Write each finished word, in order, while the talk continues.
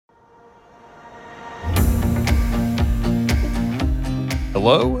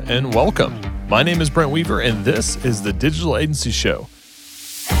Hello and welcome. My name is Brent Weaver, and this is the Digital Agency Show,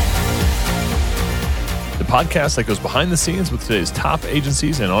 the podcast that goes behind the scenes with today's top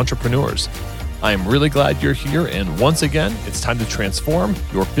agencies and entrepreneurs. I am really glad you're here, and once again, it's time to transform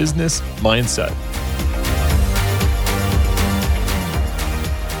your business mindset.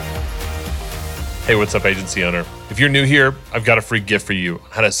 Hey, what's up, agency owner? If you're new here, I've got a free gift for you on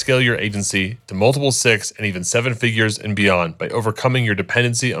how to scale your agency to multiple 6 and even 7 figures and beyond by overcoming your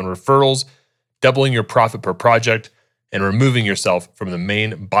dependency on referrals, doubling your profit per project, and removing yourself from the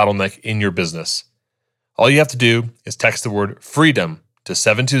main bottleneck in your business. All you have to do is text the word FREEDOM to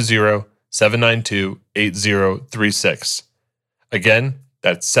 720-792-8036. Again,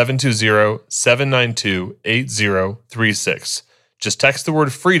 that's 720-792-8036. Just text the word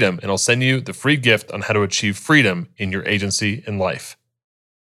FREEDOM and I'll send you the free gift on how to achieve freedom in your agency and life.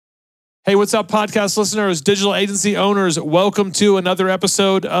 Hey, what's up, podcast listeners, digital agency owners? Welcome to another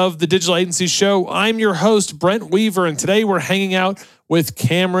episode of the Digital Agency Show. I'm your host, Brent Weaver, and today we're hanging out with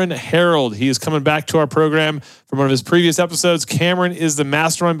Cameron Herold. He is coming back to our program from one of his previous episodes. Cameron is the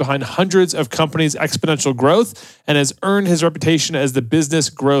mastermind behind hundreds of companies' exponential growth and has earned his reputation as the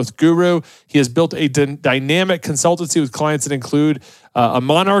business growth guru. He has built a dynamic consultancy with clients that include a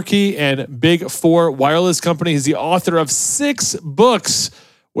monarchy and Big Four wireless company. He's the author of 6 books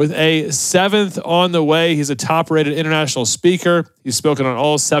with a 7th on the way. He's a top-rated international speaker. He's spoken on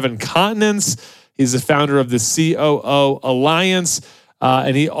all 7 continents. He's the founder of the COO Alliance.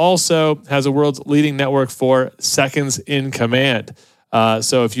 And he also has a world's leading network for seconds in command.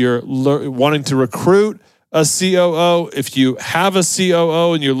 So if you're wanting to recruit a COO, if you have a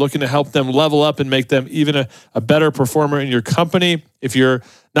COO and you're looking to help them level up and make them even a better performer in your company, if you're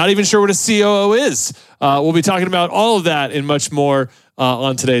not even sure what a COO is, we'll be talking about all of that and much more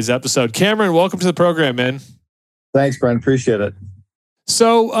on today's episode. Cameron, welcome to the program, man. Thanks, Brent. Appreciate it.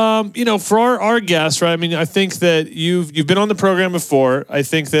 So, for our guests, right? I mean, I think that you've been on the program before. I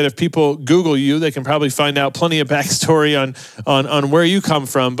think that if people Google you, they can probably find out plenty of backstory on where you come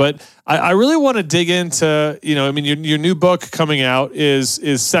from. But I really want to dig into, your new book coming out is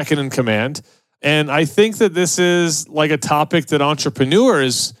Second in Command. And I think that this is like a topic that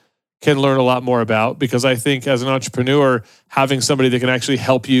entrepreneurs can learn a lot more about, because I think as an entrepreneur, having somebody that can actually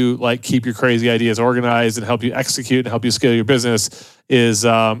help you like keep your crazy ideas organized and help you execute and help you scale your business is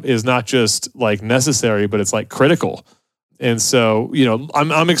not just like necessary, but it's like critical. And so,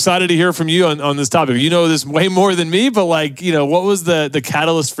 I'm excited to hear from you on this topic. You know this way more than me, but what was the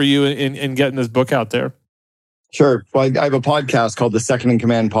catalyst for you in getting this book out there? Sure. Well, I have a podcast called the Second in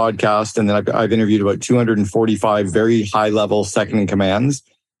Command podcast, and then I've interviewed about 245 very high-level second in commands.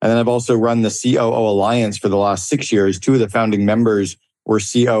 And then I've also run the COO Alliance for the last 6 years. 2 of the founding members were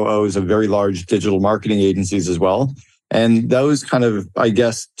COOs of very large digital marketing agencies as well. And those kind of,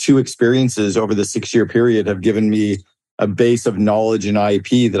 2 experiences over the 6-year period have given me a base of knowledge and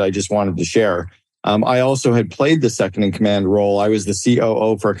IP that I just wanted to share. I also had played the second in command role. I was the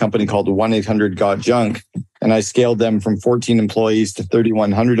COO for a company called 1-800-GOT-JUNK, and I scaled them from 14 employees to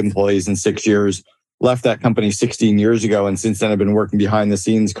 3,100 employees in 6 years. Left that company 16 years ago, and since then I've been working behind the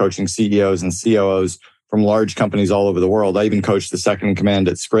scenes coaching CEOs and COOs from large companies all over the world. I even coached the second in command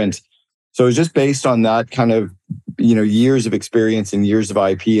at Sprint. So it was just based on that kind of, years of experience and years of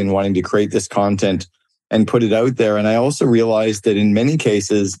IP and wanting to create this content and put it out there. And I also realized that in many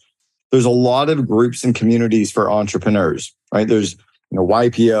cases, there's a lot of groups and communities for entrepreneurs, right? There's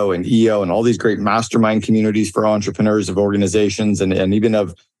YPO and EO and all these great mastermind communities for entrepreneurs of organizations and even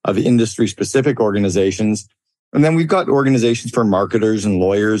of industry-specific organizations. And then we've got organizations for marketers and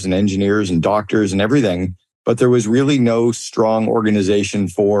lawyers and engineers and doctors and everything. But there was really no strong organization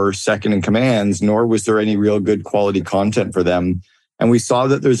for second in commands, nor was there any real good quality content for them. And we saw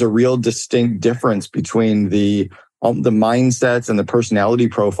that there's a real distinct difference between the mindsets and the personality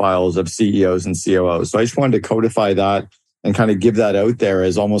profiles of CEOs and COOs. So I just wanted to codify that and kind of give that out there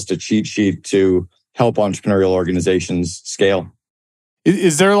as almost a cheat sheet to help entrepreneurial organizations scale.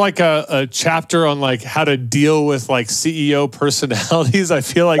 Is there like a chapter on like how to deal with like CEO personalities? I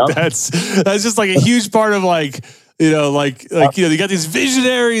feel like that's just like a huge part of you got these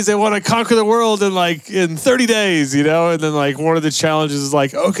visionaries that want to conquer the world in 30 days, and then like one of the challenges is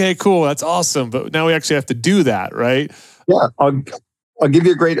like, okay, cool, that's awesome, but now we actually have to do that, right? Yeah, I'll give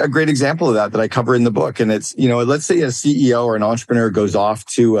you a great example of that I cover in the book, and it's let's say a CEO or an entrepreneur goes off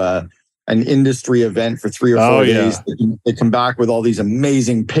to an industry event for 3 or 4 days. They come back with all these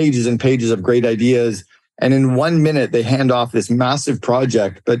amazing pages and pages of great ideas. And in 1 minute, they hand off this massive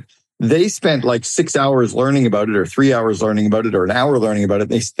project, but they spent like 6 hours learning about it or 3 hours learning about it or an hour learning about it.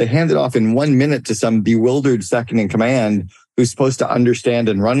 They hand it off in 1 minute to some bewildered second in command who's supposed to understand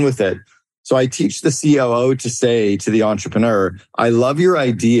and run with it. So I teach the COO to say to the entrepreneur, I love your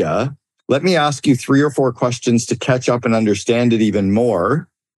idea. Let me ask you 3 or 4 questions to catch up and understand it even more,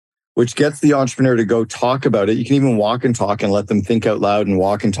 which gets the entrepreneur to go talk about it. You can even walk and talk and let them think out loud and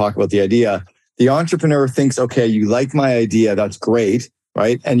walk and talk about the idea. The entrepreneur thinks, okay, you like my idea. That's great,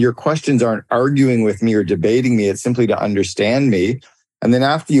 right? And your questions aren't arguing with me or debating me. It's simply to understand me. And then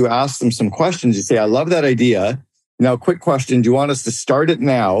after you ask them some questions, you say, I love that idea. Now, quick question. Do you want us to start it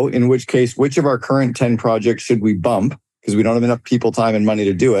now? In which case, which of our current 10 projects should we bump? Because we don't have enough people, time, and money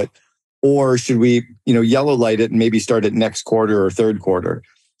to do it. Or should we, yellow light it and maybe start it next quarter or third quarter?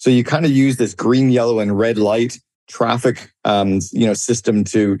 So you kind of use this green, yellow, and red light traffic, system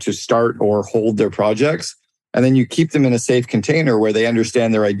to start or hold their projects. And then you keep them in a safe container where they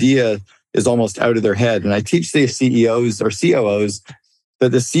understand their idea is almost out of their head. And I teach the CEOs or COOs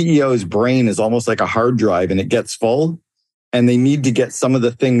that the CEO's brain is almost like a hard drive and it gets full, and they need to get some of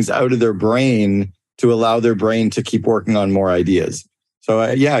the things out of their brain to allow their brain to keep working on more ideas. So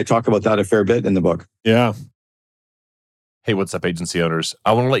I talk about that a fair bit in the book. Yeah. Hey, what's up, agency owners?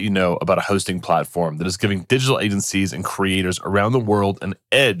 I want to let you know about a hosting platform that is giving digital agencies and creators around the world an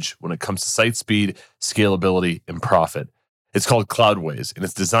edge when it comes to site speed, scalability, and profit. It's called Cloudways, and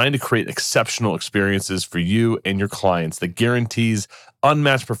it's designed to create exceptional experiences for you and your clients that guarantees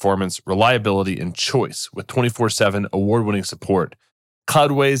unmatched performance, reliability, and choice with 24/7 award-winning support.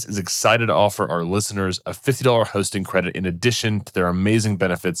 Cloudways is excited to offer our listeners a $50 hosting credit in addition to their amazing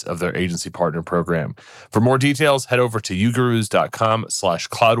benefits of their agency partner program. For more details, head over to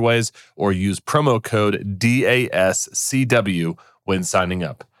ugurus.com/cloudways or use promo code DASCW when signing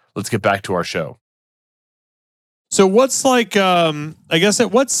up. Let's get back to our show. So what's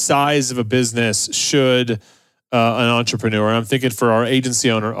at what size of a business should an entrepreneur, and I'm thinking for our agency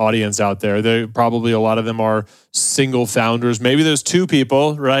owner audience out there, they probably, a lot of them are single founders. Maybe there's 2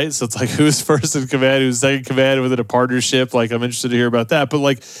 people, right? So it's like, who's first in command, who's second in command within a partnership? Like, I'm interested to hear about that. But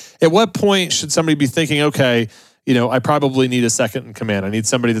like, at what point should somebody be thinking, okay, I probably need a second in command. I need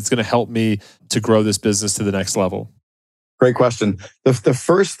somebody that's going to help me to grow this business to the next level? Great question. The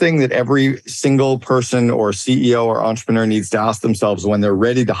first thing that every single person or CEO or entrepreneur needs to ask themselves when they're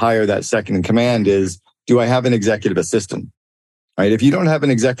ready to hire that second in command is, do I have an executive assistant? Right? If you don't have an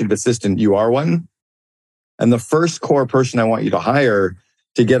executive assistant, you are one. And the first core person I want you to hire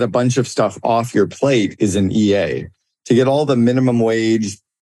to get a bunch of stuff off your plate is an EA. To get all the minimum wage,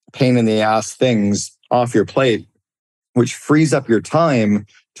 pain in the ass things off your plate, which frees up your time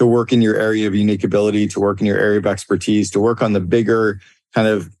to work in your area of unique ability, to work in your area of expertise, to work on the bigger kind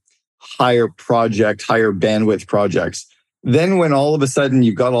of higher bandwidth projects. Then when all of a sudden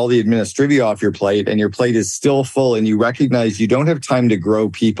you've got all the administrivia off your plate and your plate is still full and you recognize you don't have time to grow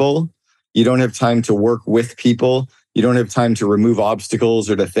people, you don't have time to work with people, you don't have time to remove obstacles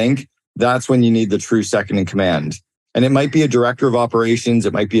or to think, that's when you need the true second in command. And it might be a director of operations,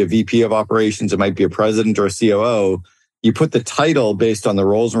 it might be a VP of operations, it might be a president or a COO. You put the title based on the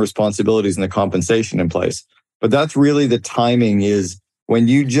roles and responsibilities and the compensation in place. But that's really the timing, is when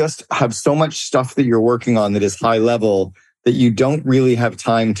you just have so much stuff that you're working on that is high level that you don't really have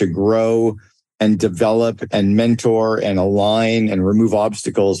time to grow and develop and mentor and align and remove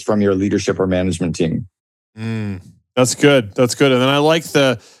obstacles from your leadership or management team. That's good. That's good. And then I like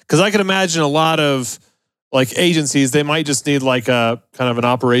because I can imagine a lot of like agencies, they might just need like a kind of an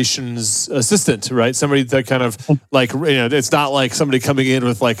operations assistant, right? Somebody that kind of like, it's not like somebody coming in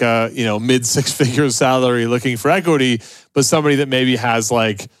with like a, mid 6-figure salary looking for equity, but somebody that maybe has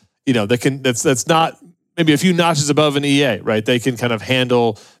like, that's not maybe a few notches above an EA, right? They can kind of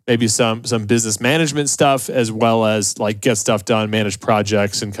handle maybe some business management stuff, as well as like get stuff done, manage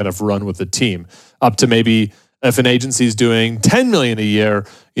projects, and kind of run with the team. Up to maybe, if an agency is doing $10 million a year,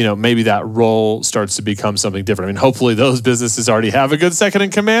 maybe that role starts to become something different. I mean, hopefully those businesses already have a good second in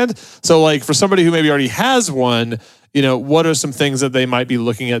command. So like for somebody who maybe already has one, what are some things that they might be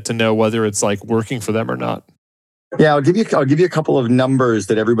looking at to know whether it's like working for them or not? Yeah, I'll give you a couple of numbers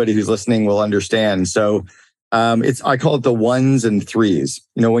that everybody who's listening will understand. So I call it the 1s and 3s.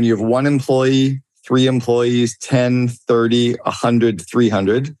 When you have 1 employee, 3 employees, 10, 30, 100,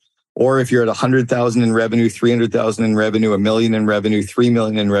 300. Or if you're at 100,000 in revenue, 300,000 in revenue, $1 million in revenue, 3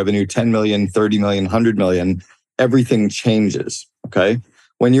 million in revenue, 10 million, 30 million, 100 million, everything changes. Okay.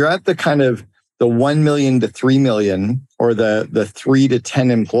 When you're at the kind of the 1 million to 3 million, or the 3 to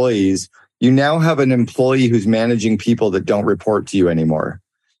 10 employees, you now have an employee who's managing people that don't report to you anymore.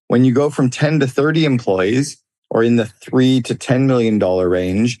 When you go from 10 to 30 employees, or in the $3 to $10 million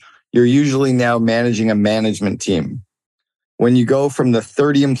range, you're usually now managing a management team. When you go from the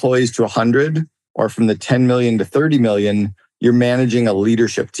 30 employees to 100, or from the 10 million to 30 million, you're managing a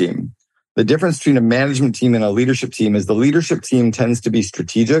leadership team. The difference between a management team and a leadership team is the leadership team tends to be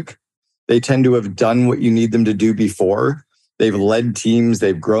strategic. They tend to have done what you need them to do before. They've led teams,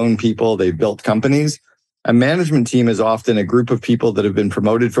 they've grown people, they've built companies. A management team is often a group of people that have been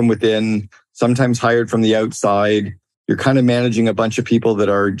promoted from within, sometimes hired from the outside. You're kind of managing a bunch of people that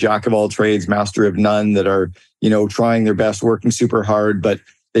are jack of all trades, master of none, that are, trying their best, working super hard, but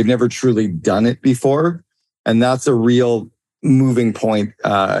they've never truly done it before. And that's a real moving point,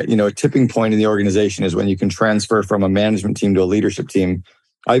 a tipping point in the organization is when you can transfer from a management team to a leadership team.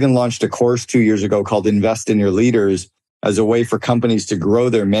 I even launched a course 2 years ago called Invest in Your Leaders as a way for companies to grow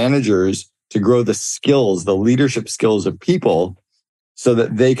their managers, to grow the skills, the leadership skills of people so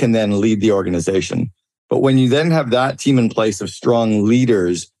that they can then lead the organization. But when you then have that team in place of strong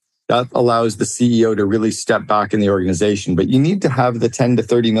leaders, that allows the CEO to really step back in the organization. But you need to have the 10 to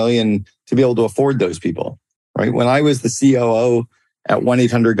 30 million to be able to afford those people, right? When I was the COO at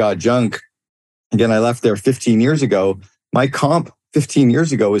 1-800-GOT-JUNK, again, I left there 15 years ago. My comp 15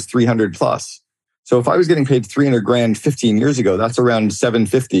 years ago was 300 plus. So if I was getting paid 300 grand 15 years ago, that's around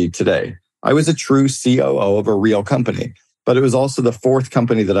 750 today. I was a true COO of a real company, but it was also the fourth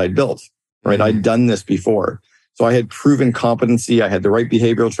company that I'd built, right? Mm-hmm. I'd done this before. So I had proven competency. I had the right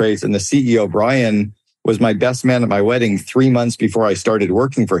behavioral traits. And the CEO, Brian, was my best man at my wedding 3 months before I started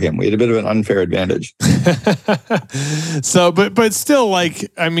working for him. We had a bit of an unfair advantage. So, but still,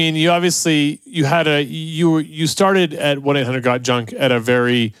 you obviously, you started at 1-800-GOT-JUNK at a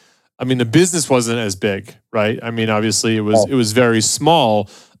very, the business wasn't as big, right? Obviously it was very small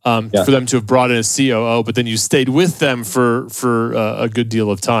for them to have brought in a COO, but then you stayed with them for a good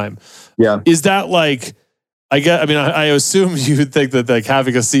deal of time. Yeah. Is that I assume you would think that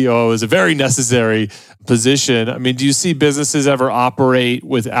having a COO is a very necessary position. Do you see businesses ever operate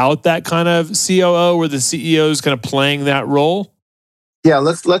without that kind of COO where the CEO is kind of playing that role? Yeah,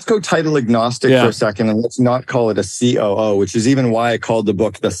 let's go title agnostic for a second, and let's not call it a COO, which is even why I called the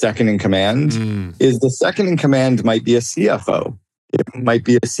book The Second in Command. Is the second in command might be a CFO. It might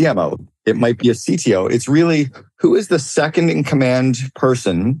be a CMO. It might be a CTO. It's really who is the second in command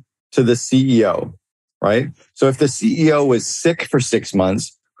person to the CEO, right? So if the CEO was sick for 6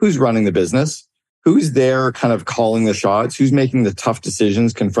 months, who's running the business? Who's there kind of calling the shots? Who's making the tough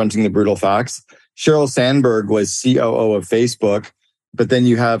decisions, confronting the brutal facts? Sheryl Sandberg was COO of Facebook, but then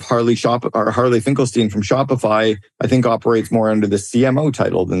you have Harley Finkelstein from Shopify, I think operates more under the CMO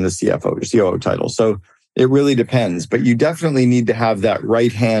title than the CFO or COO title. So it really depends, but you definitely need to have that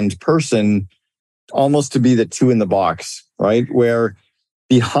right-hand person almost to be the two in the box, right? Where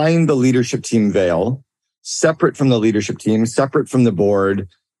behind the leadership team veil, separate from the leadership team, separate from the board,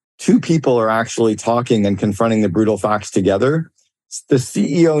 two people are actually talking and confronting the brutal facts together. The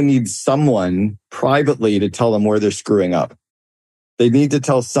CEO needs someone privately to tell them where they're screwing up. They need to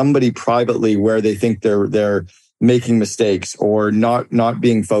tell somebody privately where they think they're making mistakes or not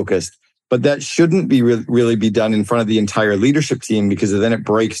being focused. But that shouldn't be really be done in front of the entire leadership team, because then it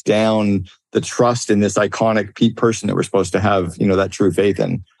breaks down the trust in this iconic person that we're supposed to have, that true faith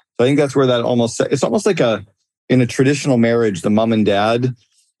in. So I think that's where it's almost like in a traditional marriage, the mom and dad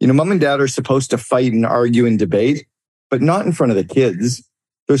are supposed to fight and argue and debate, but not in front of the kids.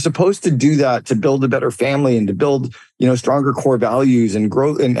 They're supposed to do that to build a better family and to build, stronger core values and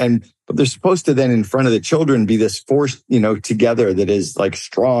growth. But they're supposed to then in front of the children be this force, together that is like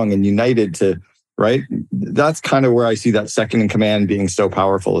strong and united to, right? That's kind of where I see that second in command being so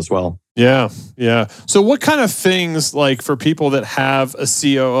powerful as well. Yeah. Yeah. So what kind of things, for people that have a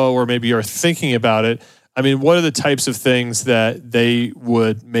COO or maybe are thinking about it, what are the types of things that they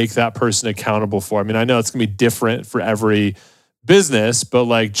would make that person accountable for? I know it's going to be different for every business,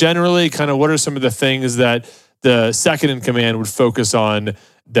 but generally kind of what are some of the things that the second in command would focus on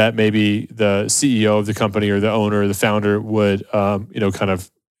that maybe the CEO of the company or the owner or the founder would, kind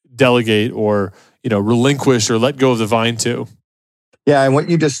of delegate or, relinquish or let go of the vine to? Yeah. And what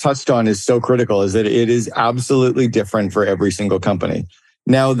you just touched on is so critical, is that it is absolutely different for every single company.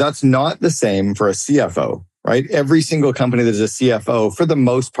 Now, that's not the same for a CFO, right? Every single company that is a CFO, for the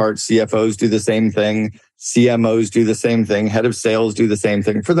most part, CFOs do the same thing. CMOs do the same thing. Head of sales do the same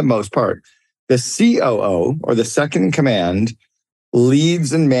thing for the most part. The COO, or the second in command,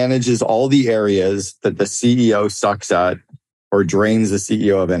 leads and manages all the areas that the CEO sucks at or drains the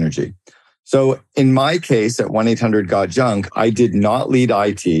CEO of energy. So in my case at 1-800-GOT-JUNK, I did not lead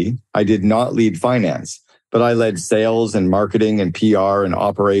IT. I did not lead finance, but I led sales and marketing and PR and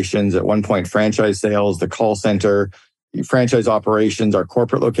operations. At one point, franchise sales, the call center, franchise operations, our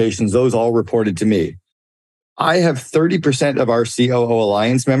corporate locations, those all reported to me. I have 30% of our COO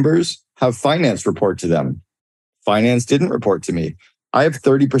Alliance members have finance report to them. Finance didn't report to me. I have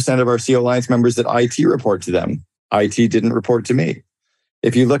 30% of our COO Alliance members that IT report to them. IT didn't report to me.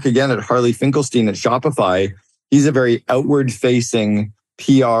 If you look again at Harley Finkelstein at Shopify, he's a very outward-facing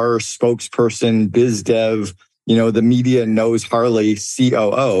PR spokesperson, biz dev. The media knows Harley,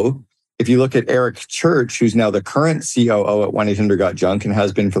 COO. If you look at Eric Church, who's now the current COO at 1-800-GOT-JUNK and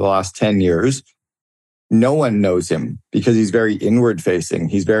has been for the last 10 years, no one knows him because he's very inward facing.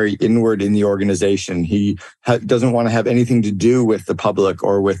 He's very inward in the organization. He doesn't want to have anything to do with the public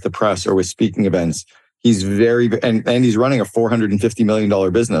or with the press or with speaking events. He's and he's running a $450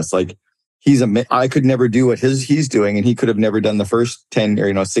 million business. Like I could never do what he's doing, and he could have never done the first 10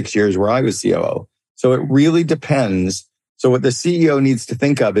 or 6 years where I was COO. So it really depends. So what the CEO needs to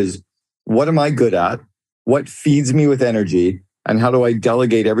think of is, what am I good at? What feeds me with energy? And how do I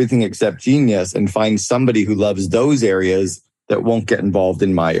delegate everything except genius and find somebody who loves those areas that won't get involved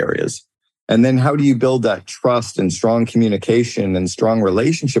in my areas? And then how do you build that trust and strong communication and strong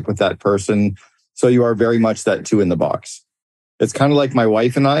relationship with that person so you are very much that two in the box? It's kind of like my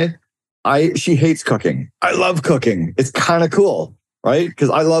wife and she hates cooking. I love cooking. It's kind of cool, right? Because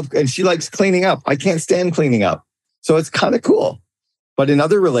and she likes cleaning up. I can't stand cleaning up. So it's kind of cool. But in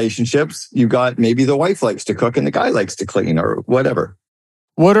other relationships, you've got maybe the wife likes to cook and the guy likes to clean or whatever.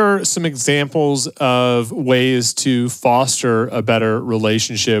 What are some examples of ways to foster a better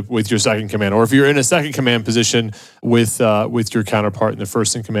relationship with your second command, or if you're in a second command position with your counterpart in the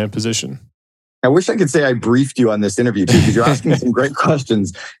first in command position? I wish I could say I briefed you on this interview too, because you're asking some great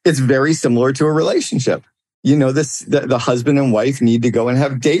questions. It's very similar to a relationship. The husband and wife need to go and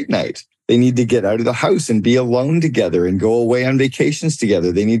have date night. They need to get out of the house and be alone together and go away on vacations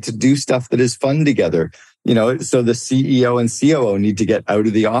together. They need to do stuff that is fun together. So the CEO and COO need to get out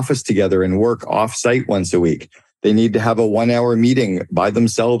of the office together and work off-site once a week. They need to have a 1-hour meeting by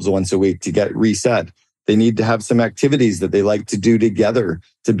themselves once a week to get reset. They need to have some activities that they like to do together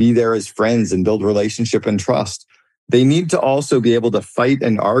to be there as friends and build relationship and trust. They need to also be able to fight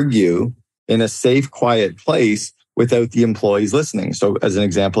and argue in a safe, quiet place without the employees listening. So as an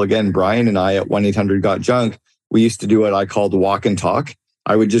example, again, Brian and I at 1-800-GOT-JUNK, we used to do what I called walk and talk.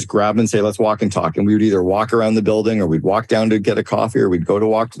 I would just grab and say, let's walk and talk. And we would either walk around the building or we'd walk down to get a coffee or we'd go to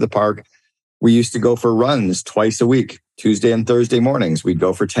walk to the park. We used to go for runs twice a week, Tuesday and Thursday mornings. We'd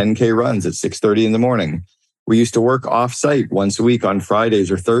go for 10K runs at 6:30 in the morning. We used to work off-site once a week on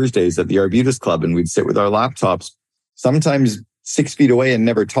Fridays or Thursdays at the Arbutus Club, and we'd sit with our laptops, sometimes 6 feet away and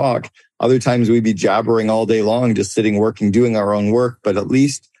never talk. Other times we'd be jabbering all day long, just sitting, working, doing our own work, but at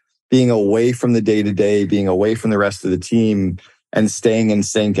least being away from the day-to-day, being away from the rest of the team and staying in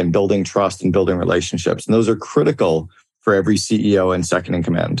sync and building trust and building relationships. And those are critical for every CEO and second in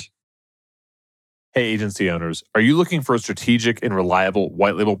command. Hey, agency owners, are you looking for a strategic and reliable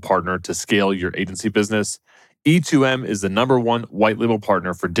white label partner to scale your agency business? E2M is the #1 white label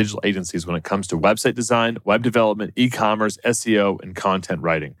partner for digital agencies when it comes to website design, web development, e-commerce, SEO, and content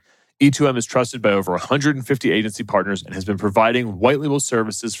writing. E2M is trusted by over 150 agency partners and has been providing white label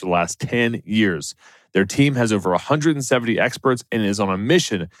services for the last 10 years. Their team has over 170 experts and is on a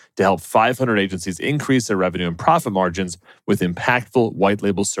mission to help 500 agencies increase their revenue and profit margins with impactful white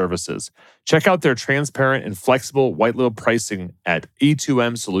label services. Check out their transparent and flexible white label pricing at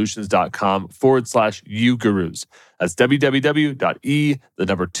e2msolutions.com/ugurus. That's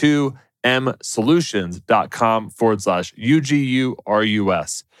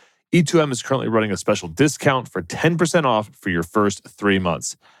www.e2msolutions.com/ugurus. E2M is currently running a special discount for 10% off for your first 3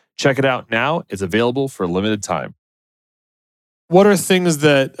 months. Check it out now. It's available for a limited time. What are things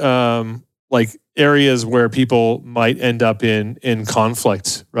that, like areas where people might end up in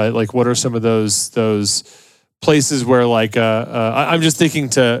conflict, right? Like what are some of those places where I'm just thinking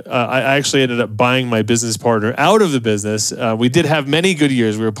I actually ended up buying my business partner out of the business. We did have many good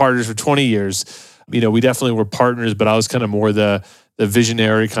years. We were partners for 20 years. We definitely were partners, but I was kind of more the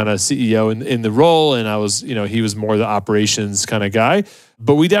visionary kind of CEO in the role. And I was, he was more the operations kind of guy.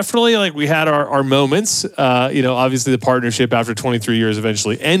 But we definitely, we had our moments. Obviously the partnership after 23 years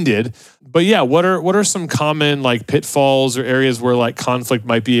eventually ended. But yeah, what are some common pitfalls or areas where conflict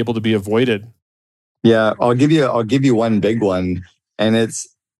might be able to be avoided? Yeah, I'll give you one big one. And it's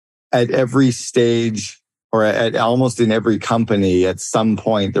at every stage or at almost in every company, at some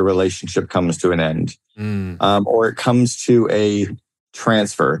point, the relationship comes to an end. Or it comes to a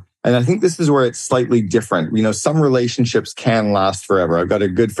transfer. And I think this is where it's slightly different. Some relationships can last forever. I've got a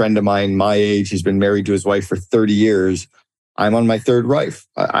good friend of mine, my age. He's been married to his wife for 30 years. I'm on my third wife.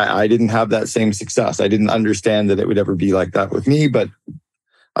 I didn't have that same success. I didn't understand that it would ever be like that with me, but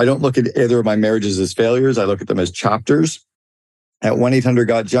I don't look at either of my marriages as failures. I look at them as chapters. At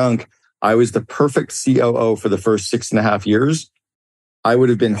 1-800-GOT-JUNK, I was the perfect COO for the first 6.5 years. I would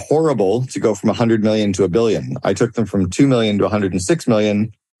have been horrible to go from 100 million to $1 billion. I took them from 2 million to 106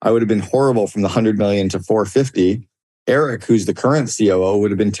 million. I would have been horrible from the 100 million to 450. Eric, who's the current COO,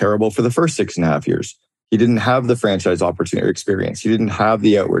 would have been terrible for the first 6.5 years. He didn't have the franchise opportunity experience. He didn't have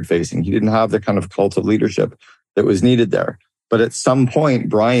the outward facing. He didn't have the kind of cult of leadership that was needed there. But at some point,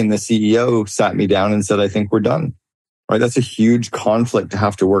 Brian, the CEO, sat me down and said, I think we're done. Right? That's a huge conflict to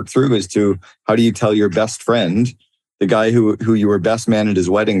have to work through, as to how do you tell your best friend, the guy who you were best man at his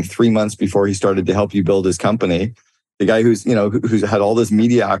wedding 3 months before he started to help you build his company, the guy who's had all this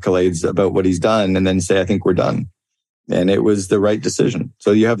media accolades about what he's done, and then say, I think we're done. And it was the right decision.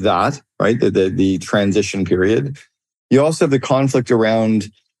 So you have that, right? The transition period. You also have the conflict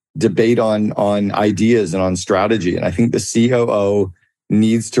around debate on ideas and on strategy. And I think the COO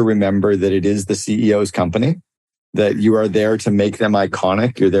needs to remember that it is the CEO's company, that you are there to make them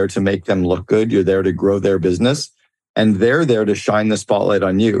iconic. You're there to make them look good. You're there to grow their business. And they're there to shine the spotlight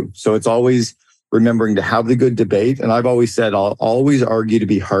on you. So it's always remembering to have the good debate. And I've always said, I'll always argue to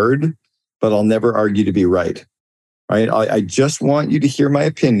be heard, but I'll never argue to be right. Right? I just want you to hear my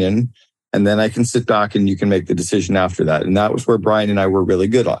opinion, and then I can sit back and you can make the decision after that. And that was where Brian and I were really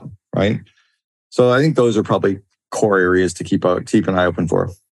good on, right? So I think those are probably core areas to keep an eye open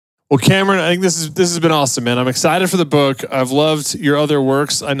for. Well, Cameron, I think this has been awesome, man. I'm excited for the book. I've loved your other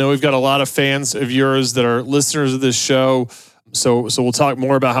works. I know we've got a lot of fans of yours that are listeners of this show. So we'll talk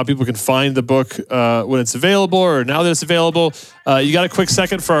more about how people can find the book when it's available, or now that it's available. You got a quick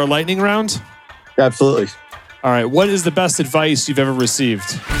second for our lightning round? Absolutely. All right. What is the best advice you've ever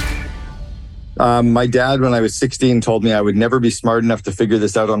received? My dad, when I was 16, told me I would never be smart enough to figure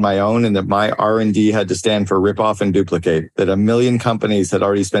this out on my own, and that my R&D had to stand for rip off and duplicate, that a million companies had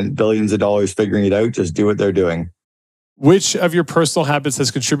already spent billions of dollars figuring it out. Just do what they're doing. Which of your personal habits has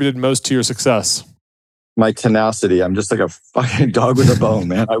contributed most to your success? My tenacity. I'm just like a fucking dog with a bone,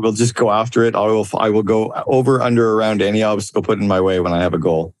 man. I will just go after it. I will go over, under, around any obstacle put in my way when I have a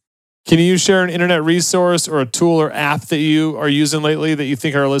goal. Can you share an internet resource or a tool or app that you are using lately that you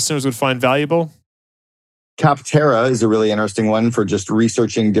think our listeners would find valuable? Capterra is a really interesting one for just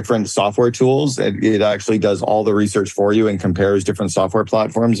researching different software tools. It actually does all the research for you and compares different software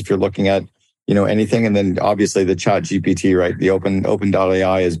platforms if you're looking at anything. And then obviously the Chat GPT, right? The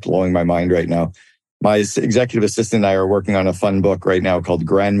open.ai is blowing my mind right now. My executive assistant and I are working on a fun book right now called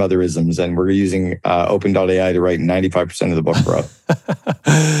Grandmotherisms, and we're using open.ai to write 95% of the book for us.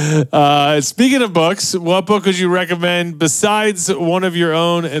 Speaking of books, what book would you recommend besides one of your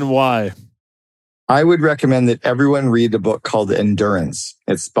own, and why? I would recommend that everyone read a book called Endurance.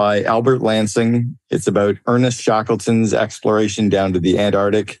 It's by Albert Lansing. It's about Ernest Shackleton's exploration down to the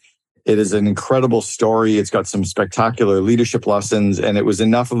Antarctic. It is an incredible story. It's got some spectacular leadership lessons. And it was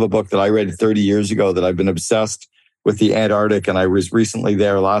enough of a book that I read 30 years ago that I've been obsessed with the Antarctic. And I was recently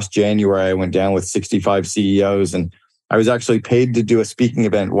there last January. I went down with 65 CEOs, and I was actually paid to do a speaking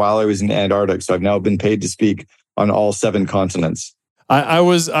event while I was in Antarctic. So I've now been paid to speak on all 7 continents. I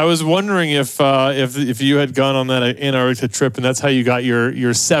was wondering if you had gone on that Antarctica trip, and that's how you got your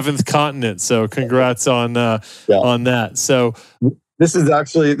 7th continent. So congrats on that. So This is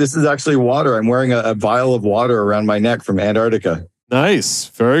actually water. I'm wearing a vial of water around my neck from Antarctica. Nice.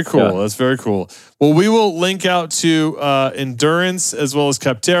 Very cool. Yeah. That's very cool. Well, we will link out to Endurance as well as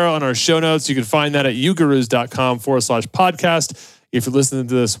Capterra on our show notes. You can find that at ugurus.com/podcast. If you're listening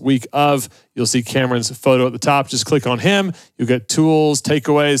to this week of, you'll see Cameron's photo at the top. Just click on him. You'll get tools,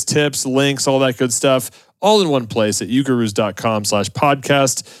 takeaways, tips, links, all that good stuff, all in one place at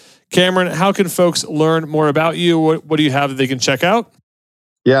ugurus.com/podcast. Cameron, how can folks learn more about you? What do you have that they can check out?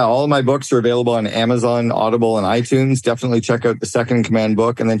 Yeah, all of my books are available on Amazon, Audible, and iTunes. Definitely check out the Second in Command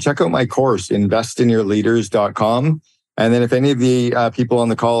book, and then check out my course, investinyourleaders.com. And then if any of the people on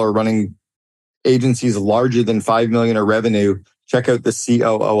the call are running agencies larger than 5 million in revenue, check out the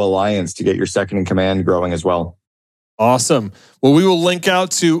COO Alliance to get your Second in Command growing as well. Awesome. Well, we will link out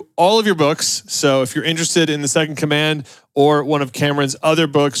to all of your books. So if you're interested in the Second Command or one of Cameron's other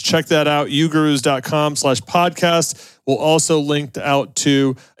books, check that out, ugurus.com/podcast. We'll also link out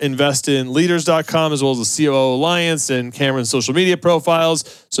to investinleaders.com as well as the COO Alliance and Cameron's social media profiles.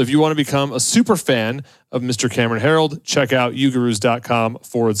 So if you want to become a super fan of Mr. Cameron Herold, check out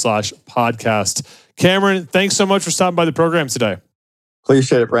ugurus.com/podcast. Cameron, thanks so much for stopping by the program today.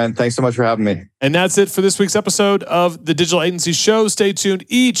 Appreciate it, Brent. Thanks so much for having me. And that's it for this week's episode of the Digital Agency Show. Stay tuned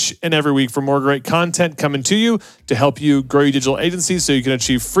each and every week for more great content coming to you to help you grow your digital agency so you can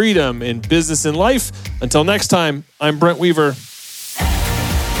achieve freedom in business and life. Until next time, I'm Brent Weaver.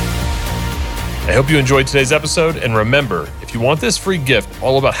 I hope you enjoyed today's episode. And remember, if If you want this free gift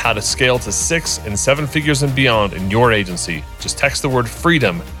all about how to scale to 6 and 7 figures and beyond in your agency, just text the word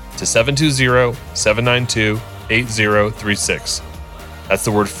freedom to 720-792-8036. That's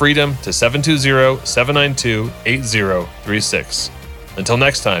the word freedom to 720-792-8036. Until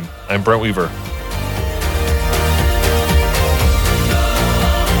next time, I'm Brent Weaver.